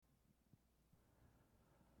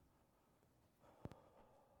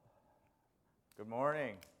Good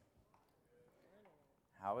morning.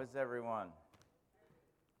 How is everyone?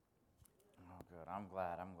 Oh, good. I'm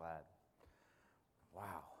glad.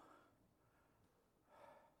 Wow.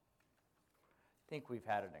 I think we've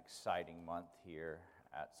had an exciting month here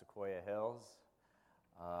at Sequoia Hills.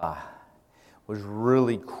 It was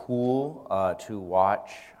really cool to watch.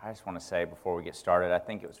 I just want to say before we get started, I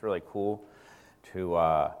think it was really cool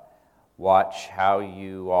to watch how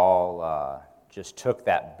you all just took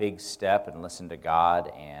that big step and listened to God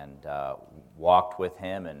and walked with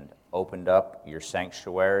Him and opened up your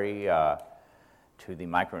sanctuary to the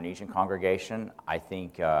Micronesian congregation. I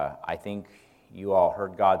think you all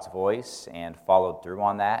heard God's voice and followed through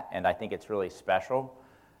on that, and I think it's really special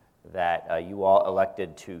that you all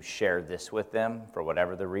elected to share this with them for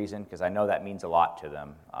whatever the reason, because I know that means a lot to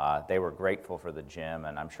them. They were grateful for the gym,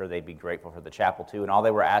 and I'm sure they'd be grateful for the chapel too, and all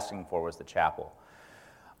they were asking for was the chapel.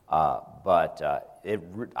 But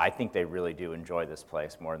I think they really do enjoy this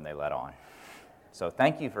place more than they let on. So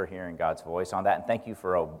thank you for hearing God's voice on that, and thank you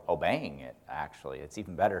for obeying it, actually. It's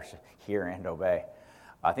even better to hear and obey.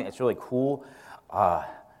 I think it's really cool.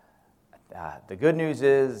 The good news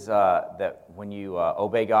is that when you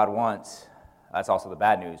obey God once, that's also the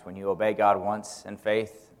bad news. When you obey God once in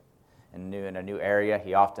faith in a new area,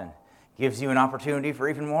 He often gives you an opportunity for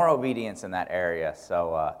even more obedience in that area.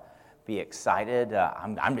 So be excited.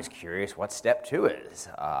 I'm just curious what step 2 is.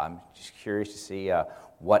 I'm just curious to see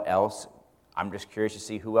what else. I'm just curious to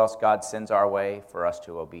see who else God sends our way for us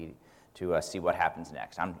to obey, to see what happens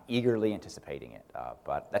next. I'm eagerly anticipating it.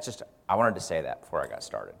 But I wanted to say that before I got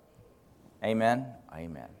started. Amen?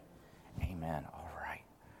 Amen. Amen. All right.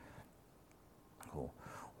 Cool.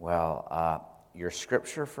 Well, your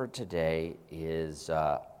scripture for today is,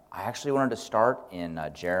 I actually wanted to start in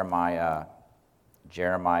Jeremiah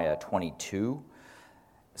 22.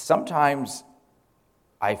 Sometimes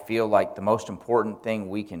I feel like the most important thing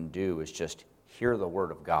we can do is just hear the word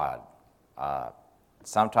of God.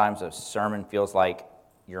 Sometimes a sermon feels like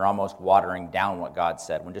you're almost watering down what God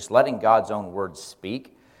said, when just letting God's own words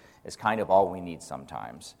speak is kind of all we need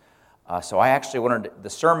sometimes. So I actually the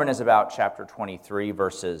sermon is about chapter 23,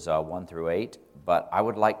 verses 1 through 8, but I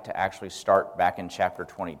would like to actually start back in chapter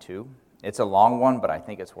 22. It's a long one, but I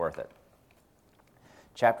think it's worth it.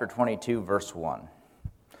 Chapter 22, verse 1.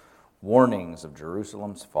 Warnings of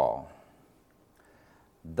Jerusalem's fall.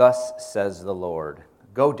 Thus says the Lord,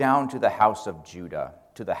 go down to the house of Judah,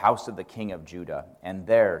 to the house of the king of Judah, and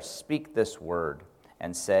there speak this word,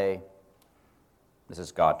 and say, this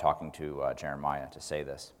is God talking to Jeremiah to say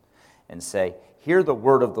this, and say, hear the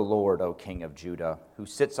word of the Lord, O king of Judah, who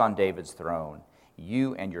sits on David's throne,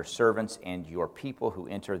 you and your servants and your people who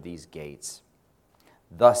enter these gates.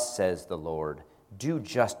 Thus says the Lord, do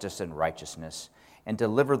justice and righteousness, and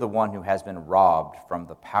deliver the one who has been robbed from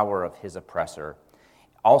the power of his oppressor.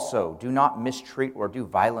 Also, do not mistreat or do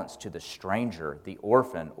violence to the stranger, the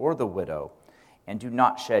orphan, or the widow, and do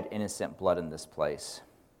not shed innocent blood in this place.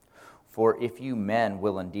 For if you men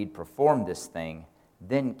will indeed perform this thing,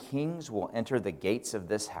 then kings will enter the gates of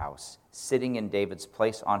this house, sitting in David's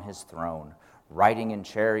place on his throne, riding in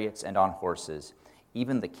chariots and on horses,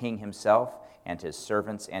 even the king himself and his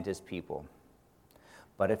servants and his people.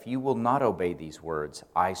 But if you will not obey these words,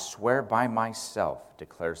 I swear by myself,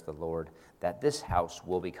 declares the Lord, that this house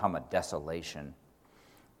will become a desolation.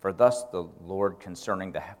 For thus says the Lord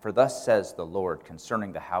concerning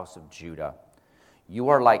the house of Judah, you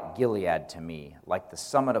are like Gilead to me, like the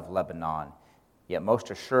summit of Lebanon, yet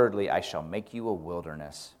most assuredly I shall make you a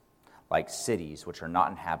wilderness, like cities which are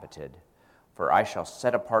not inhabited. For I shall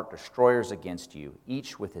set apart destroyers against you,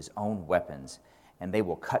 each with his own weapons, and they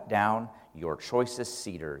will cut down your choicest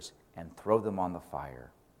cedars and throw them on the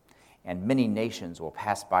fire. And many nations will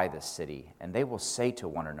pass by this city, and they will say to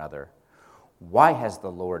one another, why has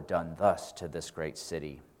the Lord done thus to this great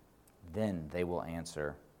city? Then they will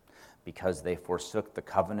answer, because they forsook the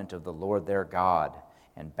covenant of the Lord their God,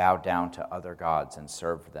 and bowed down to other gods and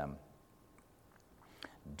served them.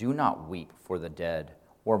 Do not weep for the dead,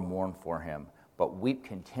 or mourn for him, but weep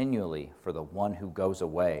continually for the one who goes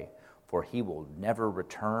away, for he will never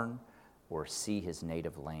return or see his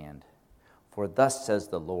native land. For thus says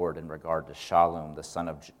the Lord in regard to Shallum, the son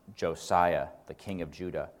of Josiah, the king of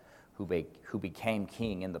Judah, who became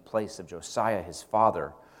king in the place of Josiah his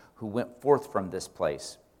father, who went forth from this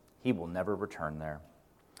place. He will never return there.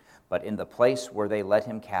 But in the place where they led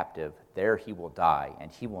him captive, there he will die,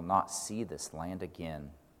 and he will not see this land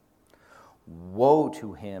again. Woe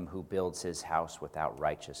to him who builds his house without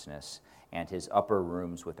righteousness, and his upper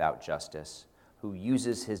rooms without justice, who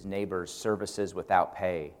uses his neighbor's services without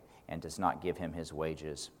pay, and does not give him his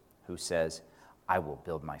wages, who says, I will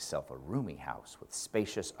build myself a roomy house with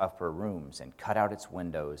spacious upper rooms and cut out its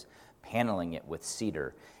windows, paneling it with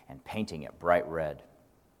cedar and painting it bright red.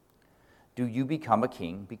 Do you become a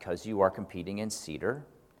king because you are competing in cedar?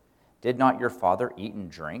 Did not your father eat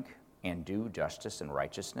and drink and do justice and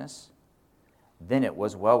righteousness? Then it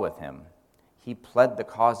was well with him. He pled the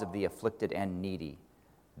cause of the afflicted and needy.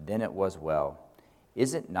 Then it was well.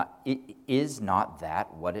 Is not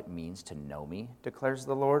that what it means to know me, declares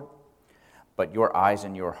the Lord? But your eyes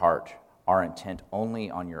and your heart are intent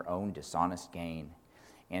only on your own dishonest gain,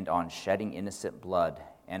 and on shedding innocent blood,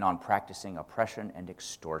 and on practicing oppression and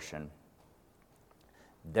extortion.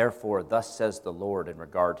 Therefore, thus says the Lord in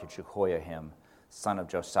regard to Jehoiakim, son of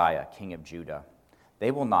Josiah, king of Judah,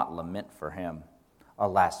 they will not lament for him,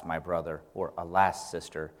 alas, my brother, or alas,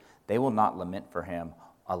 sister. They will not lament for him,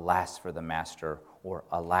 alas, for the master, or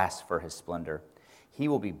alas, for his splendor. He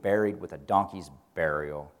will be buried with a donkey's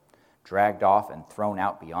burial, dragged off and thrown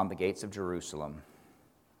out beyond the gates of Jerusalem.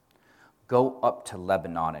 Go up to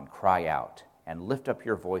Lebanon and cry out, and lift up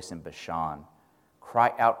your voice in Bashan.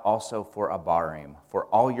 Cry out also for Abarim, for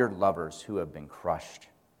all your lovers who have been crushed.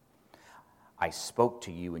 I spoke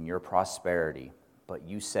to you in your prosperity, but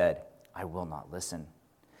you said, I will not listen.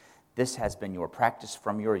 This has been your practice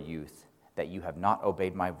from your youth, that you have not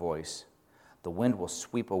obeyed my voice. The wind will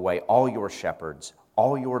sweep away all your shepherds,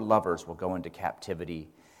 all your lovers will go into captivity.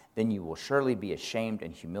 Then you will surely be ashamed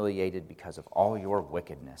and humiliated because of all your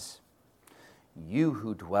wickedness. You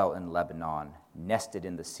who dwell in Lebanon, nested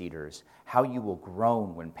in the cedars, how you will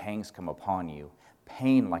groan when pangs come upon you,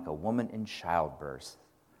 pain like a woman in childbirth.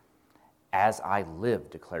 As I live,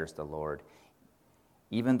 declares the Lord,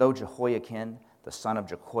 even though Jehoiakim, the son of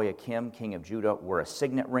Jehoiakim, king of Judah, were a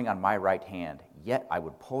signet ring on my right hand, yet I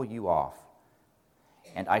would pull you off.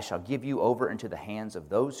 And I shall give you over into the hands of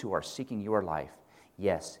those who are seeking your life,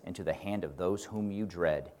 yes, into the hand of those whom you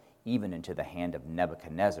dread, even into the hand of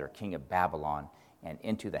Nebuchadnezzar, king of Babylon, and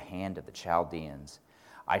into the hand of the Chaldeans.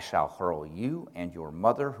 I shall hurl you and your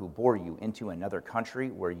mother who bore you into another country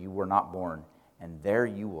where you were not born, and there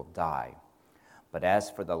you will die. But as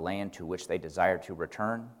for the land to which they desire to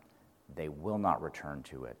return, they will not return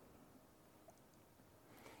to it.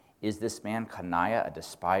 Is this man Coniah a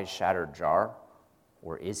despised shattered jar,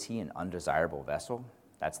 or is he an undesirable vessel?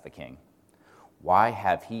 That's the king. Why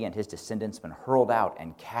have he and his descendants been hurled out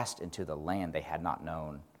and cast into the land they had not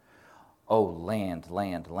known? O land,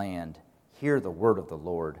 land, land, hear the word of the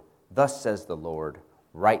Lord. Thus says the Lord,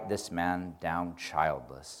 write this man down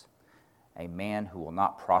childless, a man who will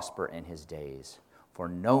not prosper in his days. For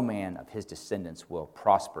no man of his descendants will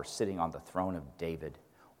prosper sitting on the throne of David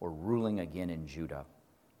or ruling again in Judah.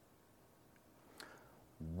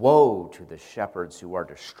 Woe to the shepherds who are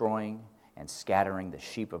destroying and scattering the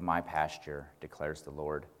sheep of my pasture, declares the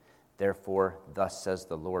Lord. Therefore, thus says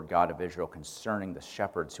the Lord God of Israel concerning the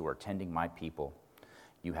shepherds who are tending my people.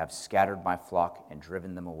 You have scattered my flock and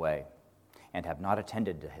driven them away, and have not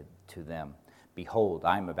attended to them. Behold,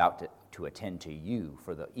 I am about to attend to you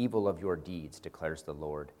for the evil of your deeds, declares the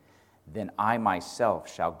Lord. Then I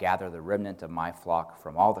myself shall gather the remnant of my flock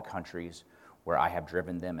from all the countries where I have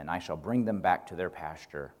driven them, and I shall bring them back to their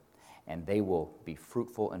pasture, and they will be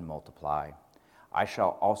fruitful and multiply. I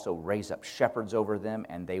shall also raise up shepherds over them,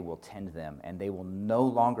 and they will tend them, and they will no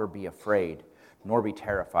longer be afraid, nor be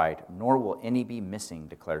terrified, nor will any be missing,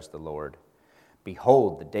 declares the Lord.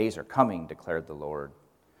 Behold, the days are coming, declared the Lord,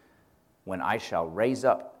 when I shall raise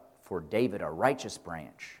up for David a righteous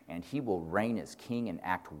branch, and he will reign as king and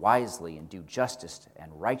act wisely and do justice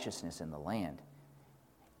and righteousness in the land.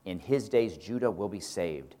 In his days Judah will be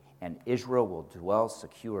saved, and Israel will dwell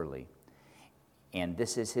securely. And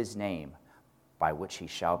this is his name, by which he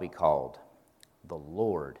shall be called. The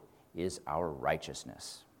Lord is our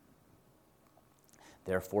righteousness.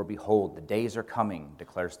 Therefore, behold, the days are coming,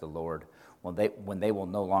 declares the Lord, when they will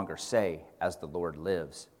no longer say, as the Lord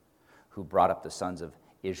lives, who brought up the sons of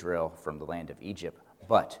Israel from the land of Egypt,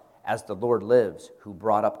 but as the Lord lives, who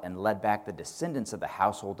brought up and led back the descendants of the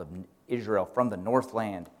household of Israel from the north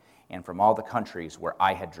land and from all the countries where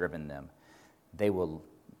I had driven them. They will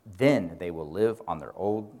live on their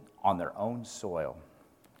own soil.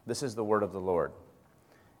 This is the word of the Lord.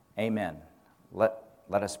 Amen. Let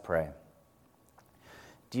us pray.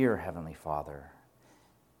 Dear Heavenly Father,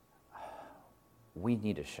 we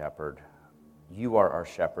need a shepherd. You are our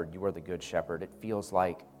shepherd. You are the good shepherd. It feels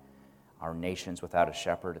like our nation's without a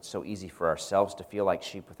shepherd. It's so easy for ourselves to feel like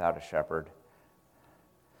sheep without a shepherd.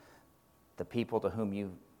 The people to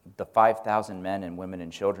whom the 5,000 men and women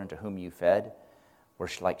and children to whom you fed were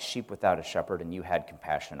like sheep without a shepherd, and you had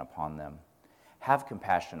compassion upon them. Have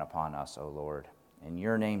compassion upon us, O Lord. In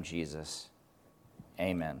your name, Jesus,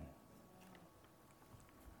 Amen.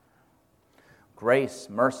 Grace,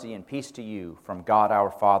 mercy, and peace to you from God our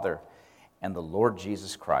Father and the Lord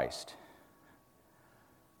Jesus Christ.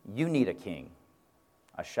 You need a king,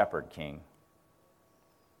 a shepherd king.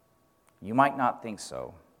 You might not think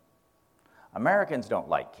so. Americans don't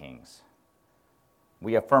like kings.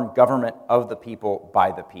 We affirm government of the people,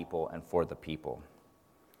 by the people, and for the people.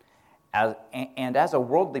 As a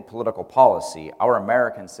worldly political policy, our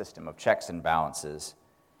American system of checks and balances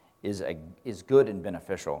is good and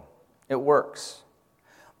beneficial. It works.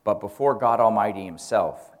 But before God Almighty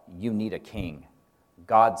himself, you need a king,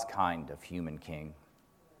 God's kind of human king.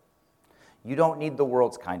 You don't need the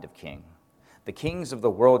world's kind of king. The kings of the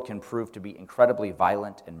world can prove to be incredibly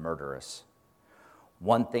violent and murderous.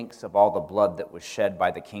 One thinks of all the blood that was shed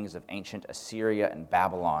by the kings of ancient Assyria and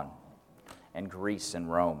Babylon, and Greece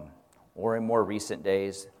and Rome, or in more recent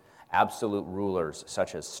days, absolute rulers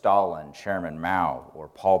such as Stalin, Chairman Mao, or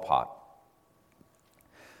Pol Pot.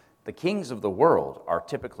 The kings of the world are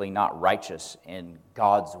typically not righteous in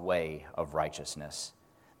God's way of righteousness.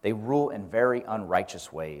 They rule in very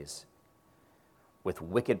unrighteous ways, with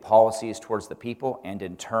wicked policies towards the people, and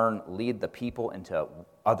in turn lead the people into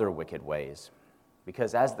other wicked ways.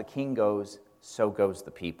 Because as the king goes, so goes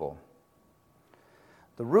the people.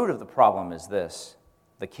 The root of the problem is this: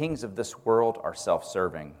 the kings of this world are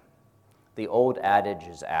self-serving. The old adage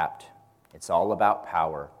is apt. It's all about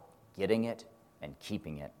power, getting it and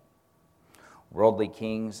keeping it. Worldly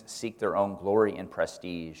kings seek their own glory and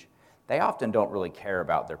prestige. They often don't really care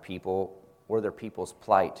about their people or their people's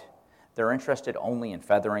plight. They're interested only in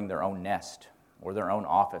feathering their own nest or their own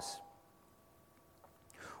office.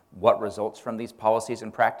 What results from these policies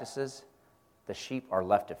and practices? The sheep are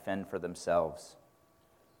left to fend for themselves.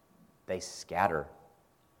 They scatter.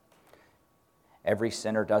 Every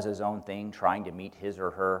sinner does his own thing, trying to meet his or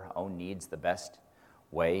her own needs the best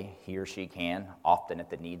way he or she can, often at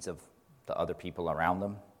the needs of the other people around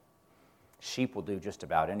them. Sheep will do just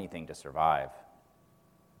about anything to survive.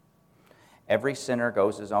 Every sinner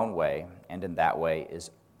goes his own way, and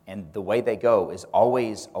the way they go is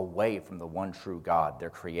always away from the one true God, their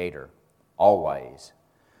creator, always.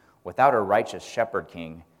 Without a righteous shepherd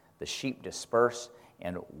king, the sheep disperse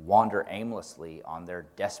and wander aimlessly on their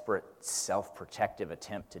desperate, self-protective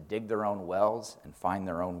attempt to dig their own wells and find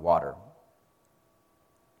their own water.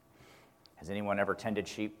 Has anyone ever tended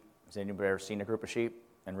sheep? Has anybody ever seen a group of sheep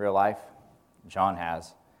in real life? John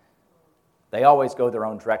has. They always go their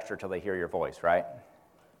own direction until they hear your voice, right?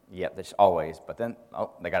 Yep, that's always. But then,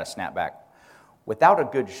 they got to snap back. Without a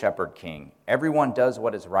good shepherd king, everyone does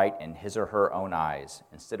what is right in his or her own eyes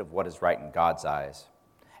instead of what is right in God's eyes.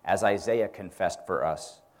 As Isaiah confessed for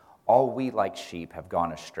us, all we like sheep have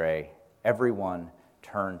gone astray. Everyone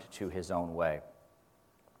turned to his own way.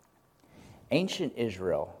 Ancient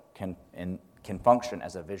Israel can function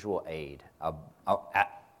as a visual aid,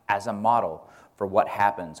 as a model for what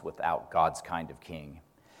happens without God's kind of king.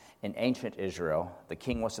 In ancient Israel, the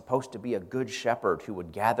king was supposed to be a good shepherd who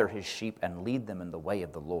would gather his sheep and lead them in the way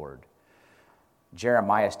of the Lord.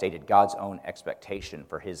 Jeremiah stated God's own expectation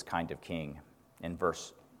for his kind of king in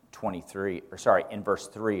verse 3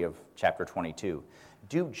 of chapter 22.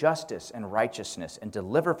 Do justice and righteousness and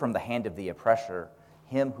deliver from the hand of the oppressor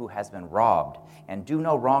him who has been robbed, and do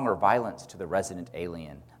no wrong or violence to the resident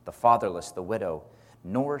alien, the fatherless, the widow,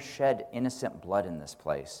 nor shed innocent blood in this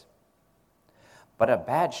place. But a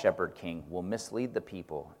bad shepherd king will mislead the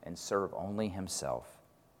people and serve only himself.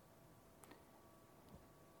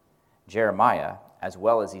 Jeremiah, as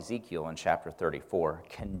well as Ezekiel in chapter 34,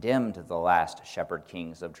 condemned the last shepherd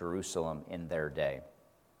kings of Jerusalem in their day.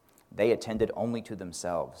 They attended only to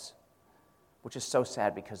themselves, which is so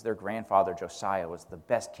sad because their grandfather Josiah was the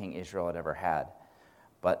best king Israel had ever had.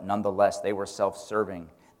 But nonetheless, they were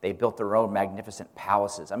self-serving. They built their own magnificent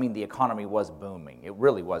palaces. I mean, the economy was booming. It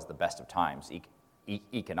really was the best of times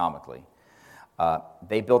economically.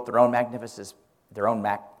 They built their own magnificent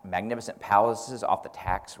palaces off the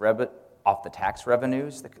tax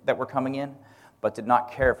revenues that were coming in, but did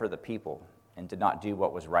not care for the people and did not do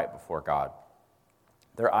what was right before God.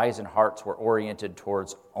 Their eyes and hearts were oriented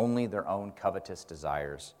towards only their own covetous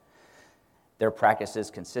desires. Their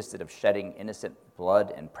practices consisted of shedding innocent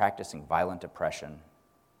blood and practicing violent oppression.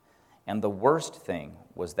 And the worst thing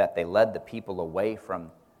was that they led the people away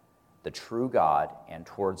from the true God and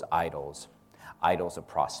towards idols. Idols of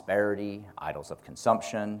prosperity, idols of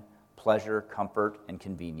consumption, pleasure, comfort, and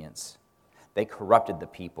convenience. They corrupted the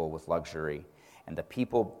people with luxury, and the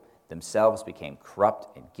people themselves became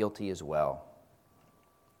corrupt and guilty as well.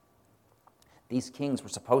 These kings were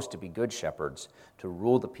supposed to be good shepherds, to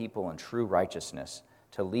rule the people in true righteousness,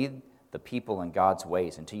 to lead the people in God's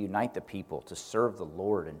ways and to unite the people to serve the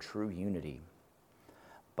Lord in true unity.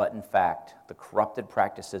 But in fact, the corrupted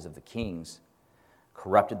practices of the kings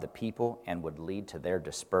corrupted the people and would lead to their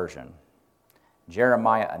dispersion.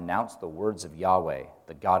 Jeremiah announced the words of Yahweh,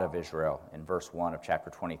 the God of Israel, in verse 1 of chapter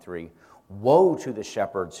 23. Woe to the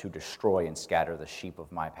shepherds who destroy and scatter the sheep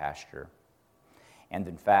of my pasture. And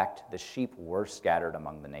in fact, the sheep were scattered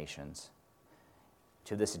among the nations.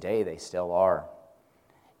 To this day, they still are.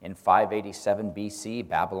 In 587 BC,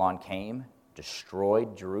 Babylon came,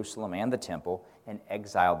 destroyed Jerusalem and the temple, and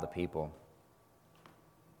exiled the people.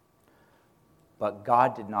 But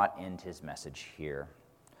God did not end his message here.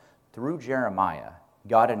 Through Jeremiah,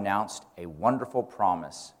 God announced a wonderful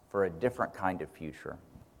promise for a different kind of future.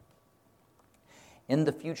 In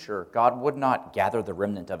the future, God would not gather the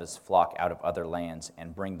remnant of his flock out of other lands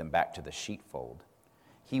and bring them back to the sheepfold.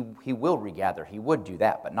 He will regather. He would do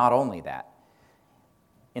that, but not only that.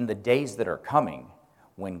 In the days that are coming,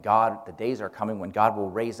 when God will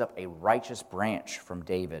raise up a righteous branch from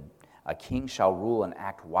David. A king shall rule and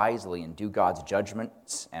act wisely and do God's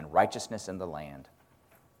judgments and righteousness in the land.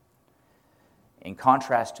 In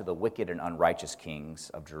contrast to the wicked and unrighteous kings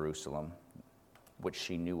of Jerusalem, which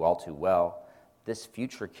she knew all too well, this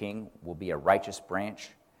future king will be a righteous branch,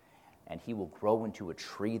 and he will grow into a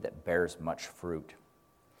tree that bears much fruit.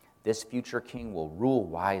 This future king will rule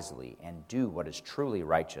wisely and do what is truly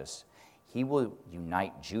righteous. He will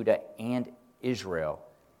unite Judah and Israel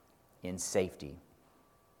in safety.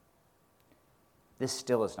 This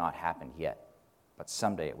still has not happened yet, but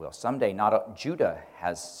someday it will. Someday,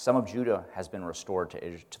 some of Judah has been restored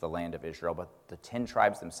to the land of Israel, but the 10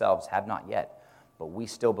 tribes themselves have not yet. But we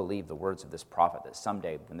still believe the words of this prophet that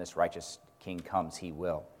someday, when this righteous king comes, he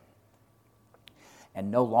will.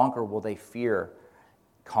 And no longer will they fear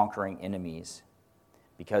conquering enemies,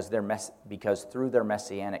 because through their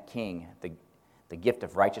messianic king, the gift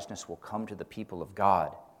of righteousness will come to the people of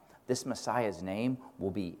God. This Messiah's name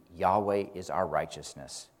will be Yahweh is our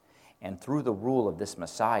righteousness. And through the rule of this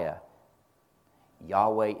Messiah,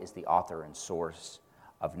 Yahweh is the author and source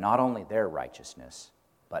of not only their righteousness,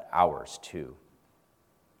 but ours too.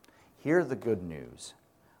 Hear the good news.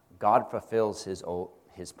 God fulfills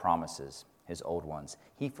his promises, his old ones.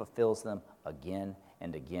 He fulfills them again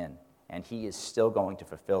and again, and he is still going to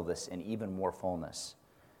fulfill this in even more fullness.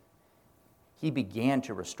 He began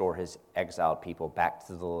to restore his exiled people back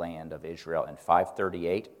to the land of Israel in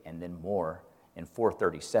 538 and then more in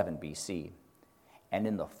 437 BC. And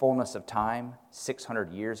in the fullness of time,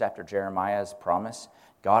 600 years after Jeremiah's promise,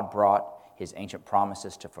 God brought his ancient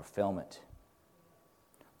promises to fulfillment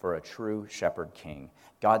for a true shepherd king.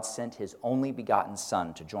 God sent his only begotten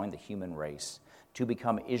son to join the human race, to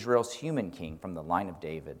become Israel's human king from the line of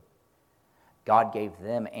David. God gave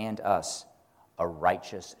them and us a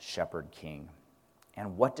righteous shepherd king.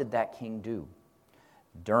 And what did that king do?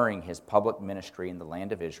 During his public ministry in the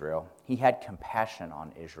land of Israel, he had compassion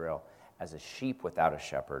on Israel as a sheep without a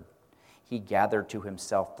shepherd. He gathered to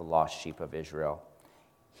himself the lost sheep of Israel.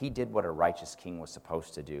 He did what a righteous king was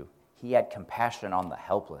supposed to do. He had compassion on the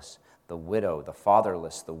helpless, the widow, the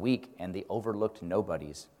fatherless, the weak, and the overlooked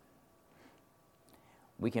nobodies.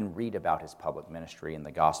 We can read about his public ministry in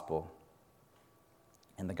the gospel.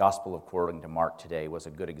 And the gospel according to Mark today was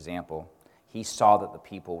a good example. He saw that the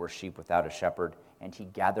people were sheep without a shepherd, and he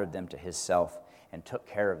gathered them to himself and took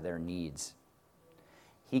care of their needs.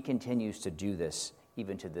 He continues to do this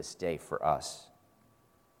even to this day for us.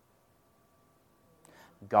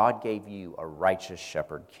 God gave you a righteous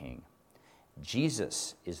shepherd king.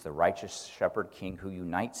 Jesus is the righteous shepherd king who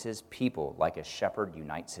unites his people like a shepherd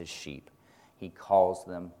unites his sheep. He calls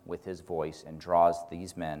them with his voice and draws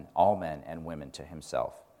these men, all men and women, to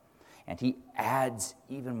himself. And he adds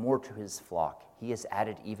even more to his flock. He has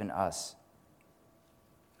added even us.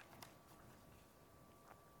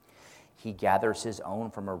 He gathers his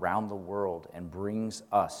own from around the world and brings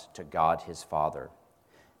us to God his Father.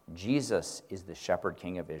 Jesus is the shepherd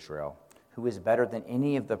king of Israel, who is better than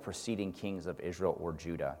any of the preceding kings of Israel or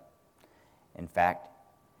Judah. In fact,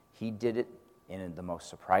 he did it in the most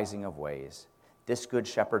surprising of ways. This good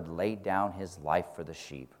shepherd laid down his life for the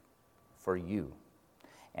sheep, for you.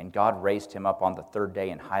 And God raised him up on the third day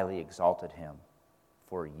and highly exalted him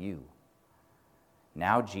for you.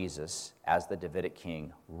 Now Jesus, as the Davidic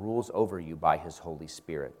king, rules over you by his Holy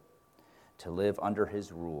Spirit. To live under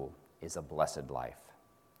his rule is a blessed life.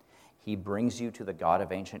 He brings you to the God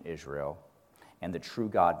of ancient Israel, and the true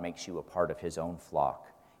God makes you a part of his own flock,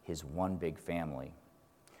 his one big family.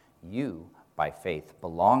 You, by faith,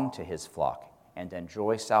 belong to his flock and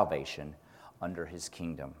enjoy salvation under his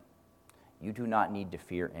kingdom. You do not need to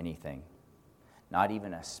fear anything. Not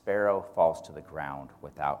even a sparrow falls to the ground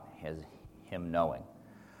without him knowing.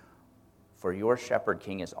 For your shepherd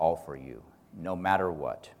king is all for you, no matter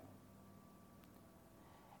what.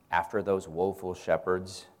 After those woeful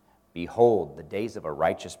shepherds, behold, the days of a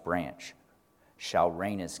righteous branch shall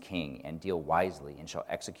reign as king and deal wisely and shall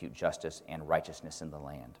execute justice and righteousness in the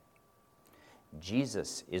land.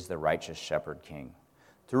 Jesus is the righteous shepherd king.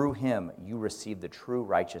 Through him you receive the true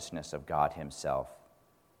righteousness of God himself.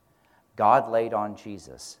 God laid on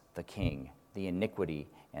Jesus, the king, the iniquity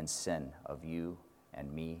and sin of you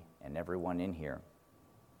and me and everyone in here.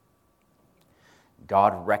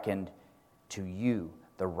 God reckoned to you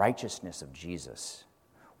the righteousness of Jesus,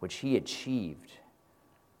 which he achieved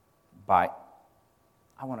by...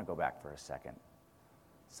 I want to go back for a second.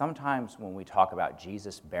 Sometimes when we talk about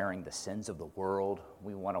Jesus bearing the sins of the world,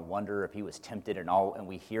 we want to wonder if he was tempted in all, and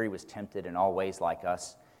we hear he was tempted in all ways like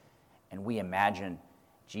us, and we imagine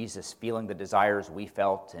Jesus feeling the desires we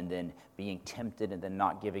felt and then being tempted and then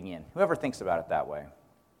not giving in. Whoever thinks about it that way?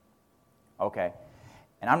 Okay.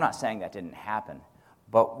 And I'm not saying that didn't happen,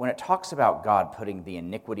 but when it talks about God putting the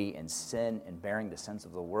iniquity and sin and bearing the sins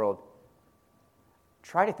of the world,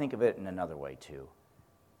 try to think of it in another way too.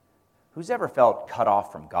 Who's ever felt cut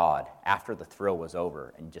off from God after the thrill was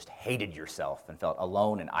over and just hated yourself and felt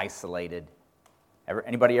alone and isolated?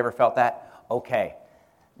 Anybody ever felt that? Okay.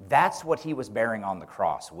 That's what he was bearing on the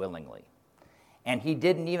cross willingly. And he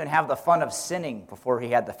didn't even have the fun of sinning before he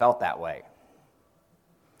had felt that way.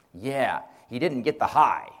 Yeah, he didn't get the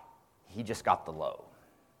high. He just got the low.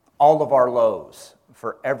 All of our lows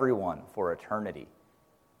for everyone for eternity.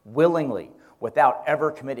 Willingly, without ever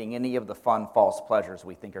committing any of the fun, false pleasures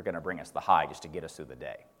we think are going to bring us the high just to get us through the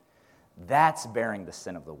day. That's bearing the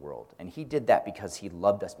sin of the world. And he did that because he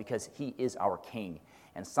loved us, because he is our king.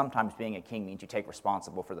 And sometimes being a king means you take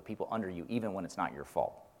responsibility for the people under you, even when it's not your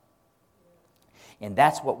fault. And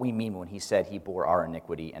that's what we mean when he said he bore our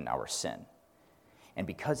iniquity and our sin. And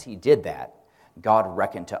because he did that, God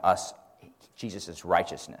reckoned to us Jesus'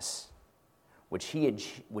 righteousness, which he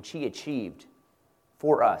achieved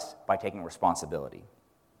for us by taking responsibility.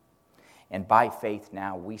 And by faith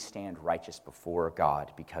now we stand righteous before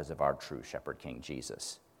God because of our true shepherd king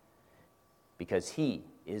Jesus. Because he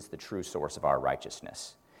is the true source of our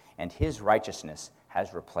righteousness. And his righteousness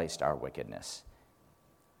has replaced our wickedness.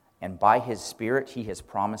 And by his Spirit he has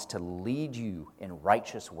promised to lead you in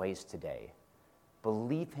righteous ways today.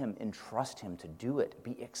 Believe him and trust him to do it.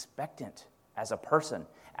 Be expectant as a person,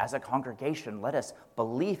 as a congregation. Let us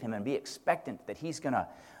believe him and be expectant that he's going to,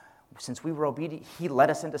 since we were obedient, he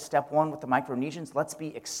led us into step 1 with the Micronesians. Let's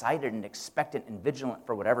be excited and expectant and vigilant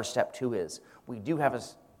for whatever step 2 is. We do have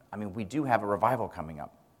a revival coming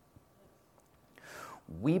up.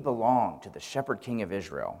 We belong to the shepherd king of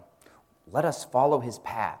Israel. Let us follow his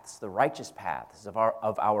paths, the righteous paths of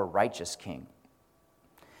our righteous king.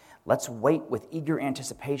 Let's wait with eager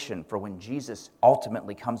anticipation for when Jesus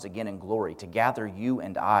ultimately comes again in glory to gather you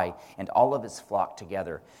and I and all of his flock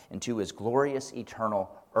together into his glorious,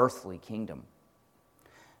 eternal, earthly kingdom.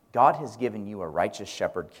 God has given you a righteous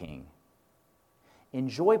shepherd king.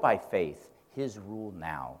 Enjoy by faith his rule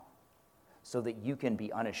now so that you can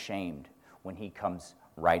be unashamed when he comes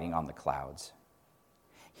riding on the clouds.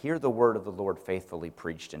 Hear the word of the Lord faithfully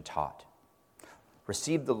preached and taught.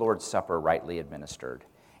 Receive the Lord's Supper rightly administered.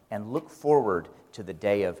 And look forward to the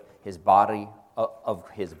day of his bodily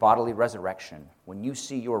resurrection, when you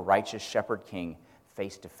see your righteous shepherd king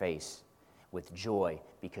face to face with joy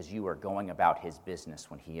because you are going about his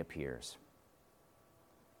business when he appears.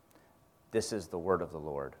 This is the word of the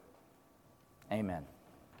Lord. Amen.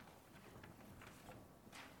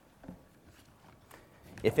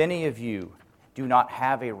 If any of you do not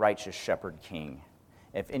have a righteous shepherd king,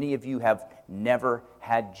 if any of you have never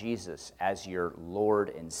had Jesus as your Lord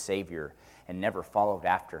and Savior and never followed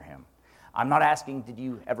after him, I'm not asking, did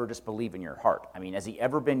you ever just believe in your heart? I mean, has he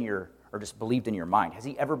ever been or just believed in your mind? Has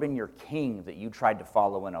he ever been your king that you tried to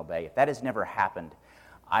follow and obey? If that has never happened,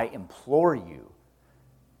 I implore you,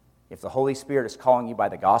 if the Holy Spirit is calling you by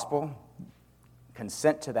the gospel,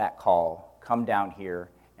 consent to that call, come down here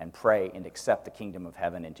and pray and accept the kingdom of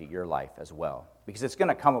heaven into your life as well. Because it's going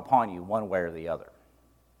to come upon you one way or the other.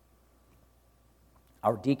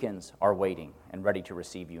 Our deacons are waiting and ready to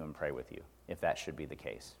receive you and pray with you, if that should be the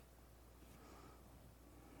case.